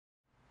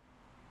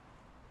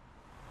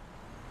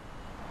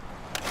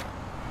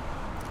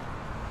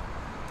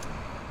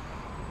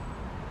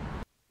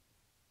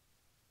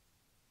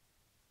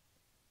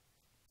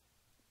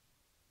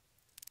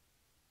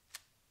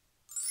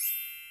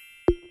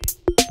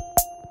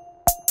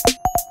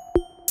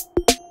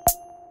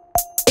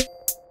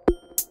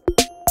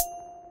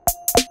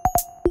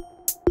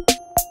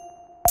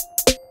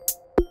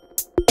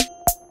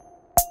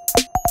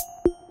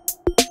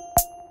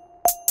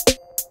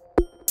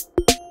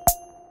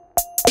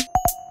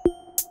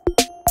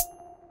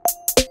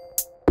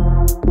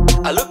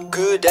I look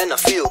good and I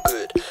feel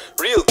good,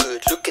 real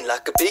good, looking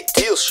like a big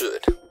deal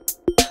should.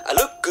 I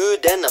look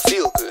good and I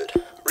feel good,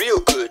 real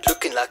good,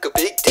 looking like a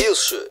big deal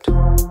should.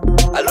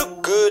 I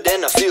look good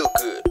and I feel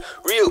good,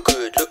 real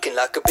good, looking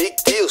like a big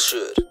deal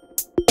should.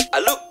 I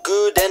look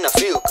good and I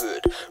feel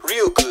good,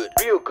 real good,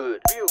 real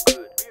good, real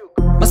good, real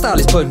good. My style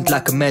is potent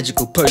like a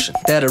magical potion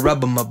that I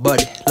rub on my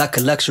body like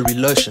a luxury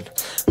lotion.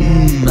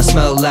 I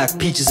smell like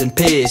peaches and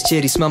pears.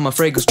 Cherry smell my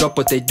fragrance, drop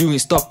what they doing,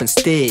 stop and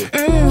stare.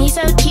 He's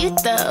so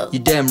cute though. You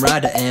damn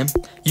right I am.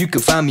 You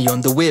can find me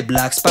on the web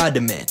like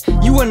Spider-Man.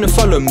 You wanna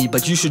follow me,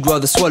 but you should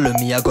rather swallow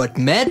me. I got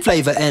mad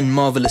flavor and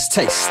marvelous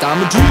taste.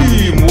 I'm a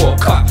dream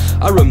walker,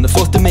 I roam the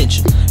fourth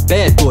dimension.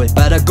 Bad boy,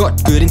 but I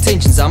got good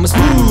intentions. I'm a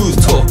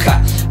smooth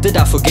talker. Did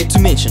I forget to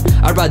mention,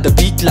 I ride the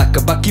beat like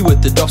a bucky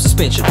with the drop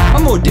suspension.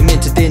 I'm more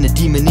demented than a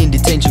demon in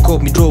detention.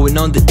 Caught me drawing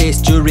on the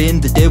desk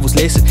during the devil's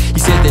lesson. He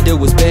said that it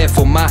was bad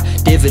for my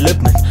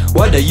development.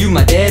 What are you,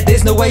 my dad?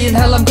 There's no way in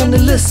hell I'm gonna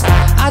listen.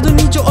 I don't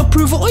need your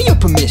approval or your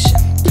permission.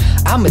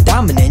 I'm a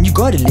diamond and you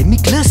gotta let me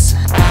glisten.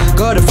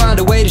 Gotta find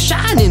a way to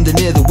shine in the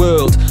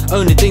netherworld.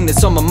 Only thing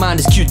that's on my mind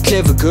is cute,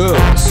 clever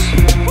girls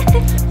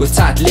with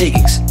tight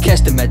leggings,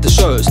 catch them at the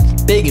shows,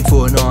 begging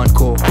for an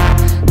encore,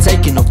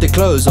 taking off their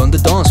clothes on the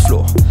dance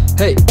floor.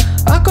 Hey,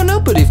 I can't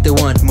help it if they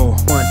want more,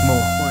 want more,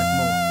 want more.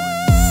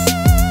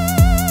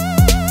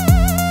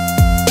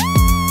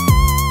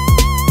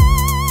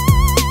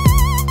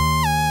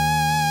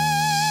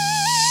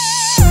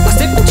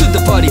 The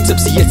party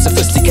tipsy yet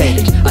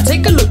sophisticated. I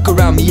take a look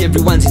around me,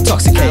 everyone's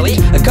intoxicated.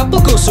 A couple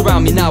ghosts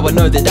around me, now I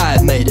know that I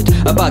have made it.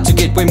 About to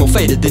get way more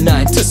faded than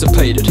I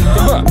anticipated.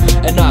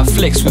 And I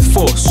flex with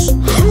force.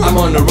 I'm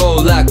on a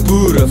roll like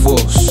Buddha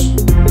force.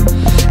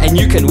 And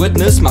you can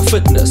witness my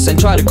fitness and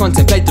try to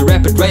contemplate the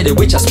rapid rate at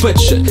which I spit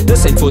shit.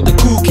 This ain't for the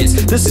cool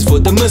kids, this is for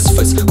the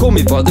misfits. Call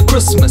me Father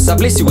Christmas, I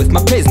bless you with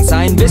my presents.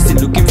 I invest in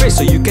looking fresh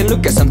so you can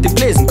look at something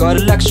pleasant. Got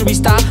a luxury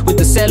style with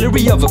the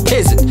salary of a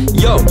peasant.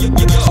 Yo,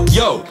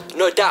 yo,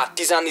 no doubt,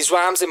 these are these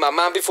rhymes in my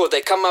mind before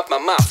they come up my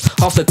mouth.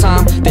 Half the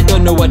time, they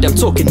don't know what I'm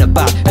talking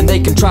about. And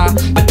they can try,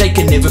 but they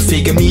can never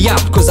figure me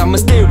out. Cause I'm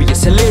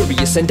mysterious,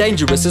 hilarious, and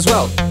dangerous as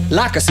well.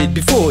 Like I said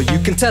before, you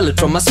can tell it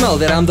from my smell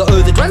that I'm the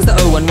O that runs the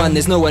 011.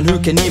 There's no one who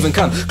can even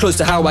come close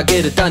to how I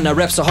get it done. I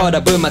rap so hard I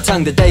burn my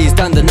tongue. The day is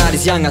done, the night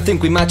is young. I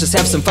think we might just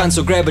have some fun.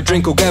 So grab a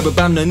drink or grab a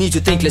bum, no need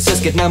to think, let's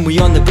just get numb. We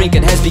on the brink,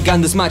 it has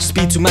begun. This much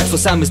speed, too much for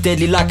some. It's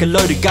deadly like a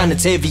loaded gun.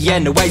 It's heavy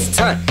and it weighs a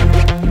ton.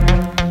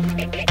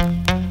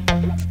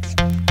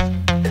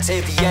 It's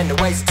heavy and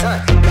it weighs a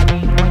ton.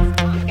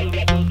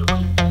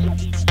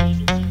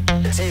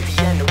 It's heavy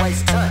and it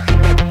weighs a ton.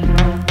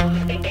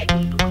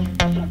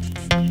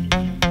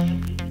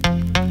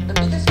 The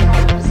biggest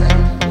problem is that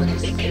people would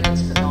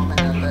experience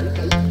phenomena, but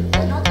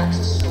they're not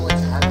actually sure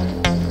what's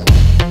happening to them.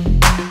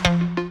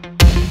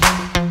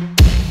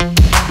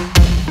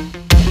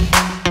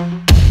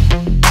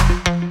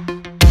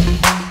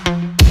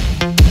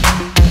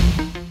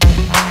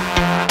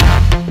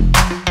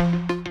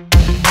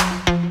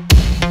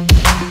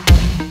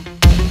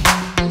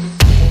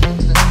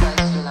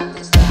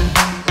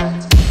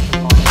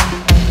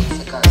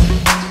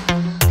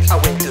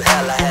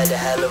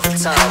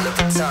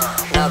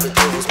 Now the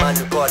devil's my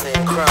new partner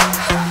in crime.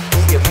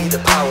 He give me the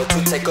power to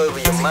take over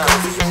your mind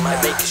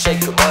and make you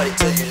shake your body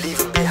till you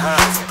leave it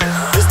behind.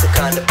 This the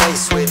kind of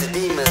place where the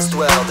demons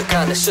dwell, the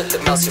kind of shit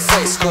that melts your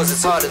face cause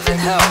it's harder than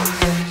hell.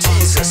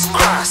 Jesus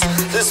Christ,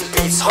 this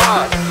beat's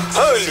hard.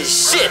 Holy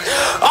shit,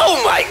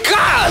 oh my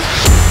god.